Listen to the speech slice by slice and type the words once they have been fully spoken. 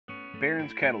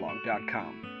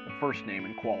baronscatalog.com, the first name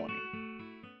in quality.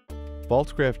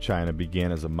 Pfaltzgraff China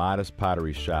began as a modest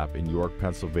pottery shop in York,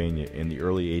 Pennsylvania in the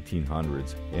early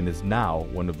 1800s and is now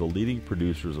one of the leading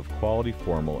producers of quality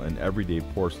formal and everyday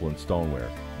porcelain stoneware.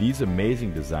 These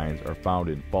amazing designs are found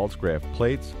in Pfaltzgraff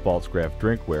plates, Pfaltzgraff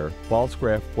drinkware,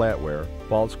 Pfaltzgraff flatware,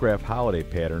 Pfaltzgraff holiday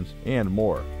patterns, and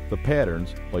more. The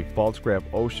patterns, like Pfaltzgraff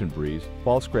Ocean Breeze,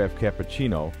 Pfaltzgraff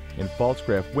Cappuccino, and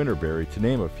Pfaltzgraff Winterberry, to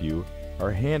name a few, are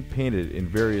hand-painted in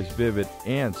various vivid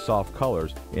and soft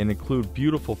colors and include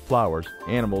beautiful flowers,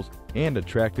 animals, and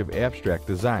attractive abstract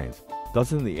designs.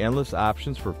 Doesn't the endless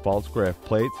options for Pfaltzgraff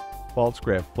plates,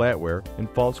 Pfaltzgraff flatware, and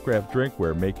Pfaltzgraff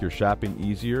drinkware make your shopping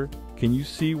easier? Can you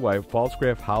see why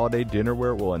Pfaltzgraff holiday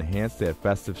dinnerware will enhance that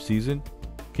festive season?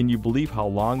 Can you believe how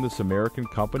long this American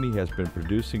company has been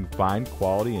producing fine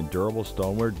quality and durable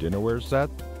stoneware dinnerware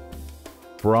sets?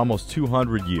 For almost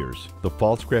 200 years, the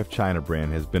Pfaltzgraff China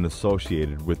brand has been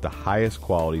associated with the highest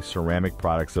quality ceramic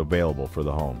products available for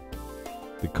the home.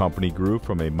 The company grew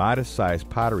from a modest-sized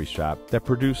pottery shop that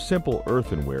produced simple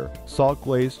earthenware,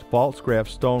 salt-glazed Pfaltzgraff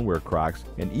stoneware crocks,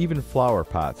 and even flower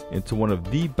pots into one of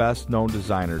the best-known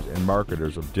designers and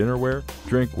marketers of dinnerware,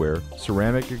 drinkware,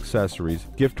 ceramic accessories,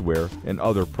 giftware, and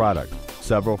other products.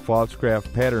 Several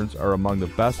Pfaltzgraff patterns are among the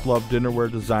best-loved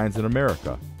dinnerware designs in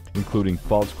America, including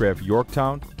Pfaltzgraff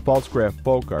Yorktowne, Pfaltzgraff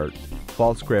Folk Art,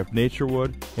 Pfaltzgraff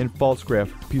Naturewood, and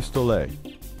Pfaltzgraff Pistoulet.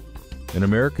 An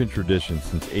American tradition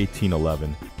since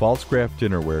 1811, Pfaltzgraff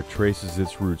dinnerware traces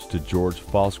its roots to George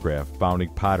Pfaltzgraff founding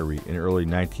pottery in early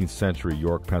 19th century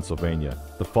York, Pennsylvania.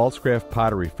 The Pfaltzgraff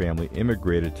pottery family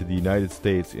immigrated to the United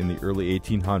States in the early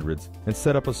 1800s and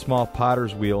set up a small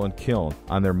potter's wheel and kiln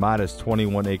on their modest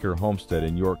 21-acre homestead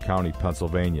in York County,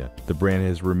 Pennsylvania. The brand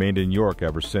has remained in York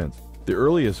ever since. The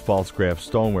earliest Pfaltzgraff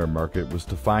stoneware market was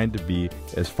defined to be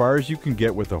as far as you can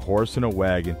get with a horse and a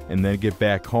wagon and then get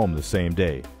back home the same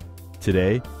day.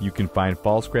 Today, you can find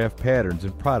Pfaltzgraff patterns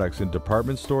and products in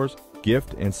department stores,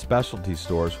 gift and specialty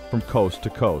stores from coast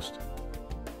to coast.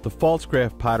 The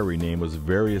Pfaltzgraff pottery name was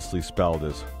variously spelled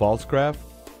as Pfaltzgraff,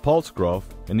 Pfaltzgraff,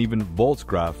 and even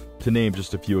Pfaltzgraff, to name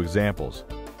just a few examples.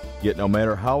 Yet no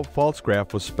matter how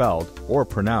Pfaltzgraff was spelled or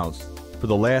pronounced, for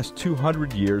the last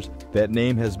 200 years, that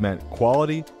name has meant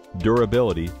quality,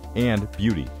 durability, and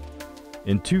beauty.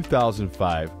 In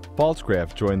 2005,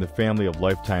 Pfaltzgraff joined the family of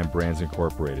Lifetime Brands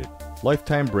Incorporated.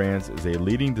 Lifetime Brands is a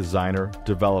leading designer,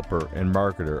 developer, and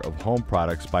marketer of home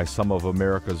products by some of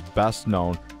America's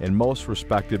best-known and most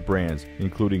respected brands,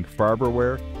 including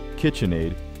Farberware,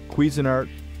 KitchenAid, Cuisinart,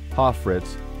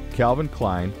 Hofritz, Calvin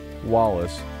Klein,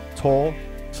 Wallace, Toll,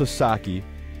 Sasaki,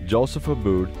 Joseph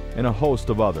Abboud, and a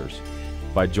host of others.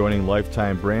 By joining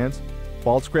Lifetime Brands,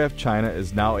 Pfaltzgraff China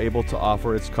is now able to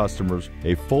offer its customers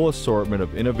a full assortment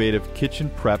of innovative kitchen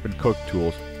prep and cook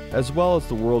tools, as well as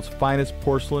the world's finest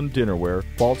porcelain dinnerware,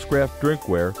 Pfaltzgraff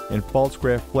drinkware, and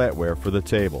Pfaltzgraff flatware for the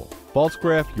table.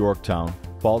 Pfaltzgraff Yorktowne,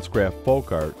 Pfaltzgraff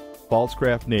Folk Art,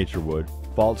 Pfaltzgraff Naturewood,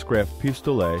 Pfaltzgraff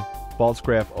Pistoulet,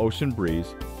 Pfaltzgraff Ocean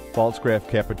Breeze, Pfaltzgraff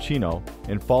Cappuccino,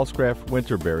 and Pfaltzgraff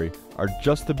Winterberry are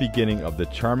just the beginning of the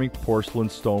charming porcelain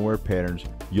stoneware patterns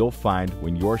you'll find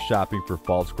when you're shopping for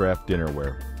Pfaltzgraff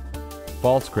dinnerware.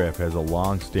 Pfaltzgraff has a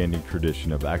long-standing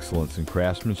tradition of excellence in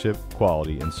craftsmanship,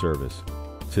 quality, and service.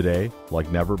 Today, like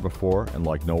never before and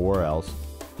like nowhere else,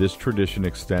 this tradition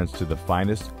extends to the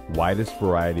finest, widest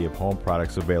variety of home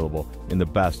products available in the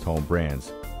best home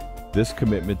brands. This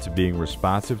commitment to being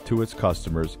responsive to its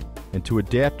customers and to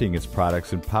adapting its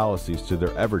products and policies to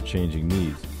their ever-changing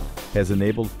needs has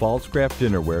enabled Pfaltzgraff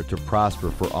dinnerware to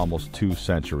prosper for almost 2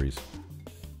 centuries.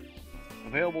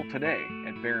 Available today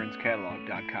at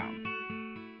baronscatalog.com.